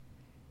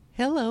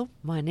Hello,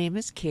 my name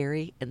is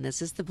Carrie, and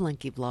this is the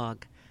Blinky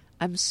Blog.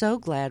 I'm so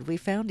glad we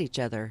found each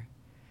other.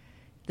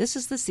 This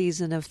is the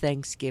season of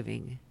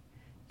Thanksgiving.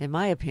 In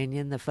my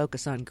opinion, the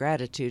focus on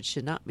gratitude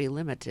should not be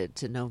limited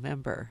to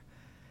November.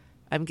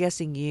 I'm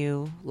guessing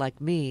you,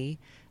 like me,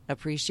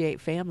 appreciate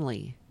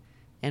family,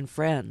 and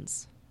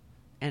friends,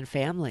 and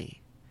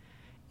family,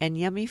 and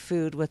yummy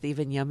food with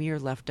even yummier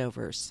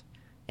leftovers,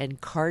 and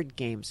card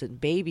games,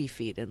 and baby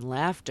feet, and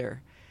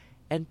laughter,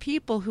 and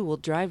people who will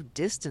drive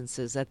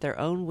distances at their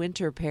own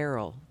winter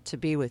peril to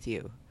be with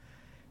you.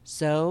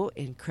 So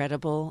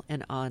incredible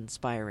and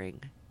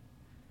awe-inspiring.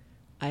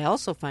 I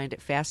also find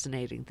it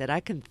fascinating that I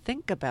can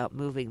think about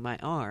moving my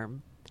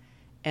arm,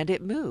 and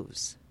it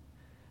moves.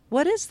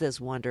 What is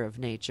this wonder of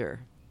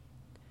nature?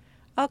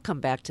 I'll come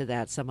back to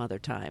that some other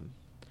time.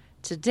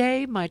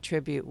 Today, my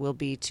tribute will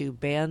be to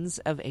bands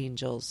of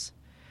angels.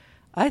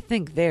 I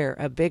think they're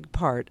a big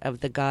part of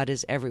the God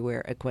is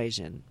everywhere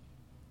equation.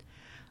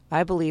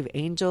 I believe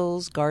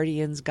angels,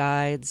 guardians,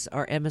 guides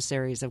are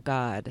emissaries of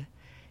God,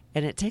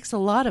 and it takes a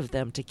lot of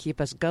them to keep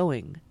us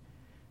going.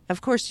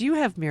 Of course, you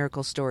have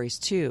miracle stories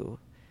too.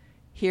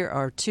 Here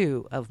are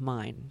two of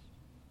mine.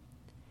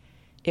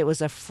 It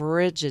was a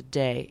frigid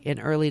day in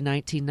early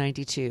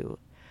 1992.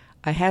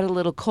 I had a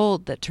little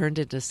cold that turned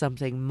into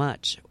something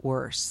much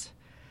worse.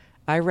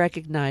 I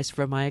recognized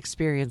from my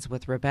experience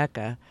with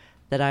Rebecca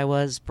that I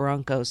was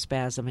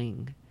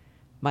bronchospasming.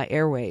 My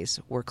airways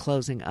were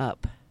closing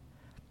up.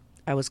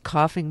 I was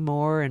coughing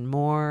more and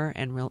more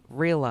and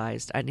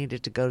realized I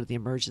needed to go to the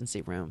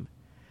emergency room.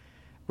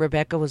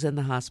 Rebecca was in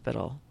the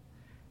hospital.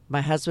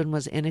 My husband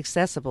was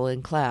inaccessible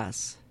in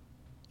class.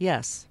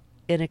 Yes,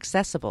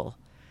 inaccessible.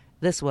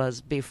 This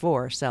was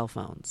before cell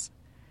phones.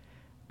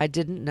 I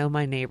didn't know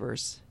my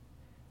neighbors.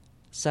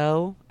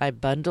 So I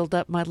bundled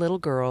up my little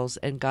girls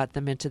and got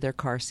them into their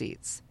car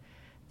seats.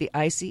 The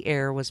icy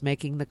air was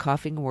making the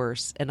coughing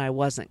worse, and I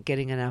wasn't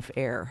getting enough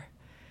air.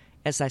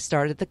 As I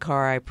started the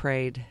car, I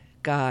prayed,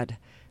 God,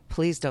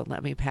 please don't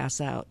let me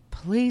pass out.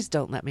 Please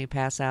don't let me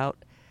pass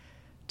out.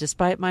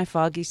 Despite my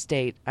foggy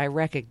state, I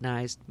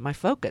recognized my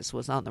focus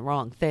was on the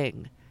wrong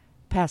thing,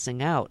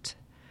 passing out.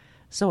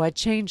 So I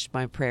changed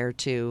my prayer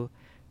to,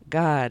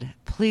 God,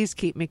 please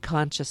keep me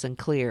conscious and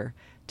clear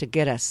to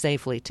get us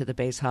safely to the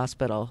base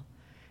hospital.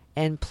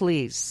 And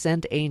please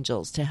send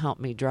angels to help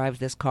me drive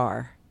this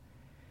car.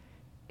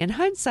 In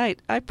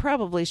hindsight, I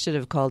probably should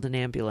have called an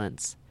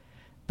ambulance.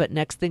 But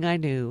next thing I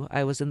knew,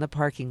 I was in the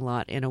parking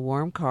lot in a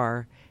warm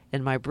car,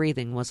 and my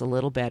breathing was a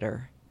little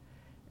better.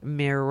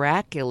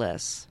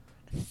 Miraculous.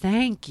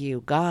 Thank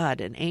you,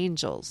 God and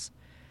angels.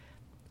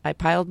 I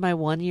piled my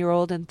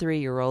 1-year-old and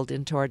 3-year-old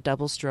into our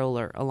double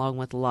stroller, along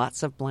with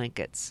lots of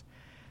blankets.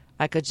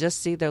 I could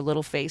just see their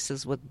little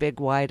faces with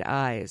big wide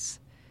eyes.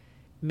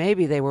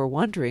 Maybe they were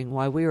wondering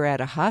why we were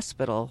at a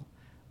hospital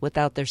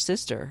without their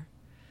sister,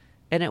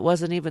 and it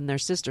wasn't even their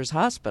sister's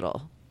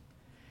hospital.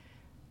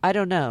 I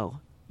don't know.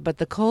 But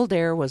the cold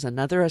air was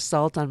another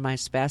assault on my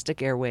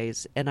spastic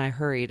airways, and I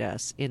hurried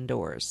us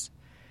indoors.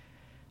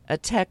 A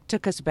tech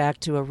took us back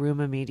to a room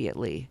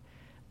immediately.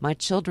 My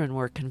children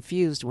were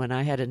confused when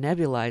I had a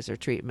nebulizer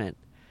treatment.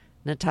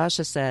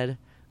 Natasha said,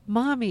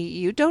 Mommy,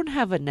 you don't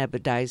have a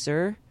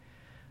nebulizer.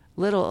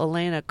 Little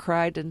Elena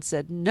cried and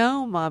said,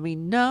 No, Mommy,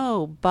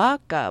 no,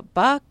 baka,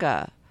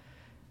 baka.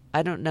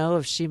 I don't know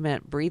if she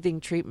meant breathing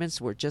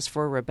treatments were just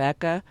for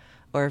Rebecca,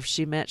 or if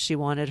she meant she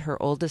wanted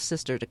her oldest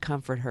sister to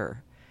comfort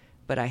her.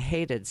 But I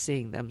hated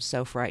seeing them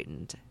so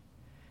frightened.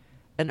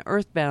 An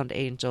earthbound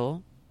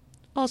angel,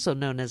 also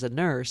known as a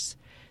nurse,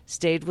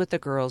 stayed with the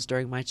girls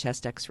during my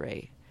chest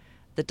x-ray.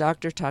 The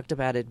doctor talked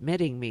about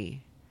admitting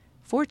me.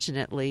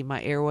 Fortunately,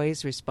 my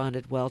airways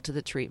responded well to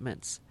the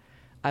treatments.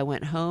 I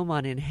went home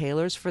on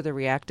inhalers for the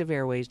reactive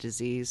airways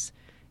disease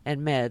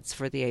and meds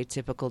for the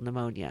atypical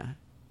pneumonia.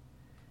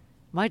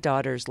 My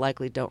daughters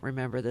likely don't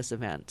remember this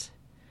event.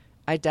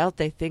 I doubt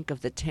they think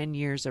of the 10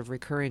 years of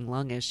recurring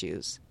lung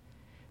issues.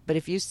 But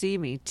if you see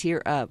me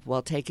tear up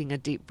while taking a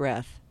deep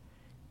breath,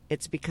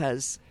 it's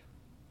because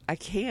I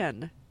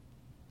can.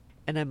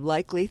 And I'm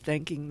likely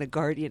thanking the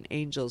guardian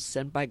angels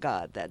sent by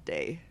God that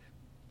day.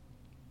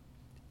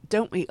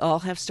 Don't we all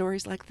have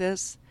stories like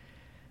this?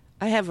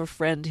 I have a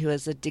friend who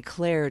is a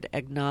declared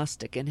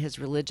agnostic in his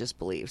religious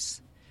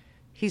beliefs.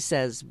 He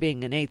says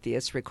being an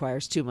atheist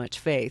requires too much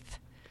faith.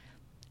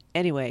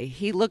 Anyway,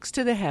 he looks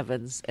to the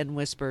heavens and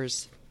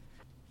whispers,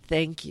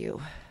 "Thank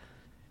you,"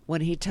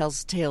 when he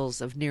tells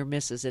tales of near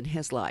misses in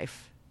his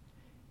life.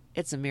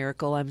 It's a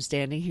miracle I'm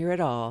standing here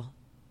at all.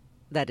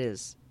 That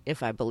is,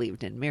 if I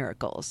believed in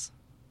miracles.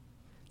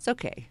 It's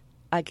okay.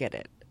 I get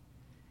it.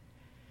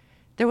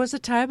 There was a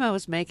time I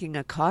was making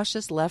a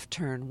cautious left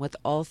turn with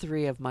all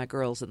three of my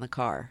girls in the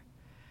car.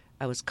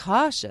 I was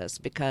cautious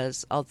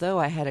because, although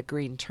I had a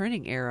green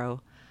turning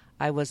arrow,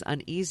 I was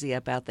uneasy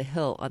about the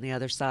hill on the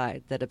other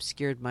side that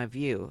obscured my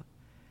view.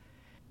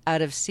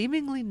 Out of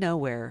seemingly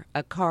nowhere,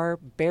 a car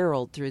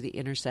barreled through the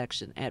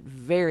intersection at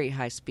very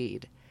high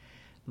speed.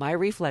 My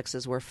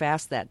reflexes were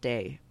fast that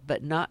day,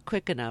 but not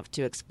quick enough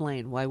to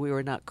explain why we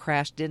were not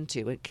crashed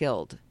into and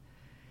killed.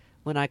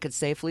 When I could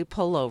safely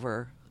pull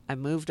over, I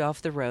moved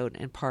off the road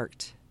and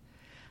parked.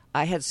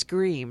 I had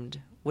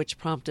screamed, which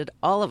prompted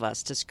all of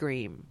us to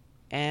scream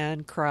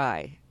and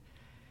cry.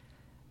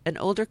 An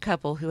older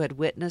couple who had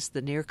witnessed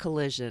the near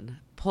collision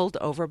pulled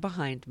over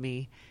behind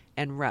me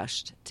and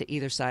rushed to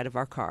either side of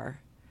our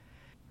car.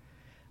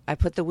 I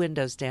put the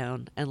windows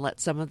down and let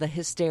some of the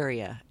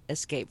hysteria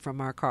escape from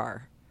our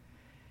car.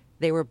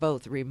 They were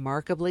both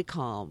remarkably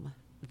calm,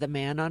 the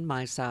man on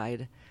my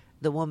side,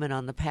 the woman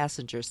on the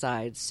passenger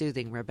side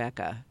soothing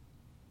Rebecca.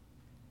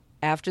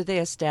 After they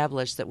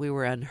established that we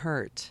were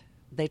unhurt,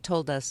 they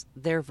told us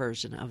their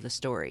version of the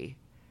story.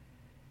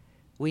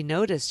 We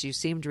noticed you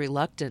seemed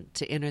reluctant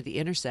to enter the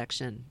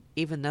intersection,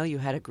 even though you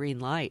had a green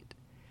light.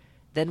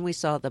 Then we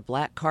saw the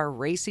black car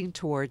racing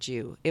towards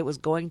you. It was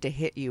going to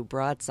hit you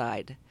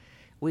broadside.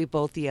 We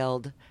both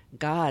yelled,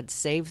 "God,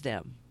 save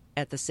them,"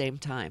 at the same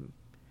time.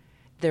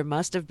 There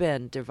must have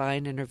been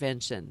divine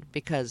intervention,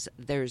 because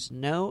there's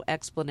no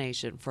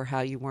explanation for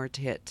how you weren't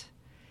hit.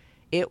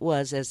 It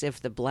was as if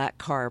the black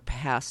car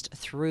passed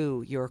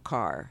through your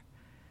car.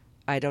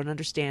 "I don't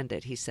understand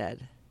it," he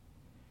said.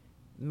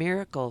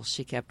 "Miracle,"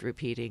 she kept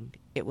repeating.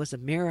 "It was a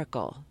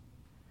miracle."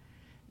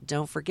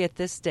 Don't forget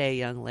this day,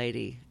 young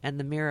lady, and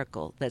the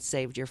miracle that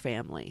saved your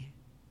family.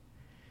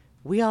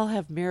 We all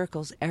have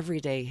miracles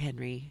every day,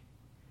 Henry.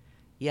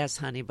 Yes,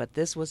 honey, but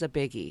this was a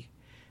biggie.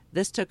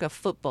 This took a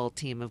football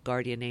team of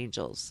guardian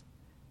angels.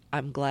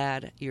 I'm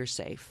glad you're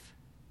safe.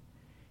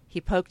 He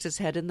poked his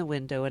head in the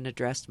window and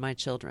addressed my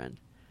children.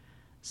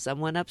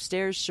 Someone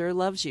upstairs sure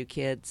loves you,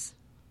 kids.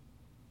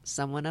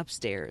 Someone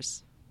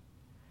upstairs.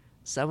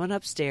 Someone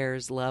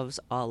upstairs loves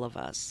all of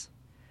us.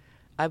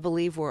 I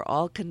believe we're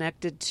all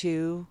connected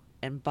to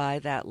and by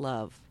that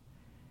love.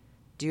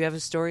 Do you have a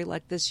story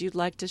like this you'd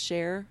like to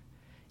share?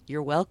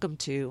 You're welcome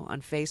to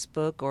on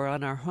Facebook or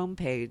on our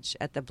homepage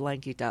at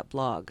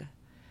theblanky.blog.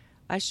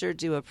 I sure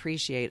do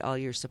appreciate all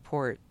your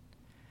support.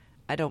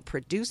 I don't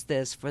produce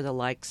this for the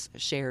likes,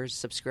 shares,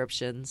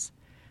 subscriptions,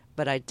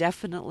 but I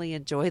definitely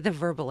enjoy the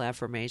verbal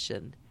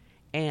affirmation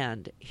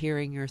and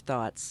hearing your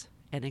thoughts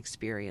and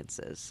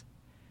experiences.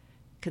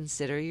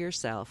 Consider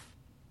yourself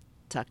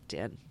tucked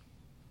in.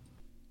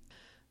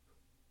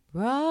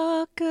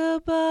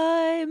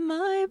 Rockabye,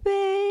 my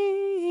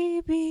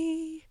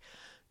baby,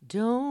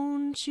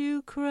 don't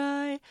you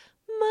cry,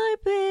 my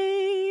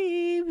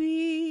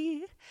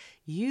baby.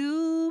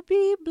 You'll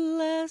be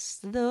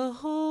blessed the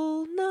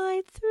whole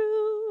night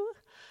through.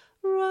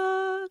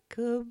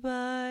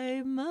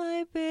 Rockabye,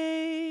 my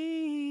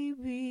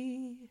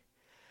baby.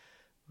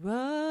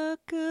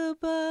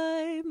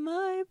 Rockabye,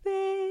 my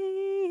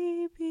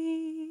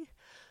baby.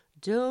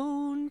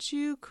 Don't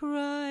you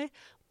cry,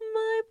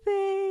 my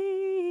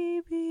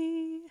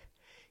baby.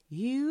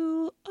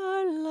 You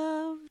are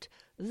loved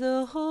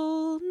the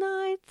whole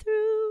night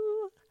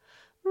through.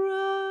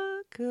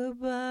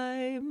 Rockabye.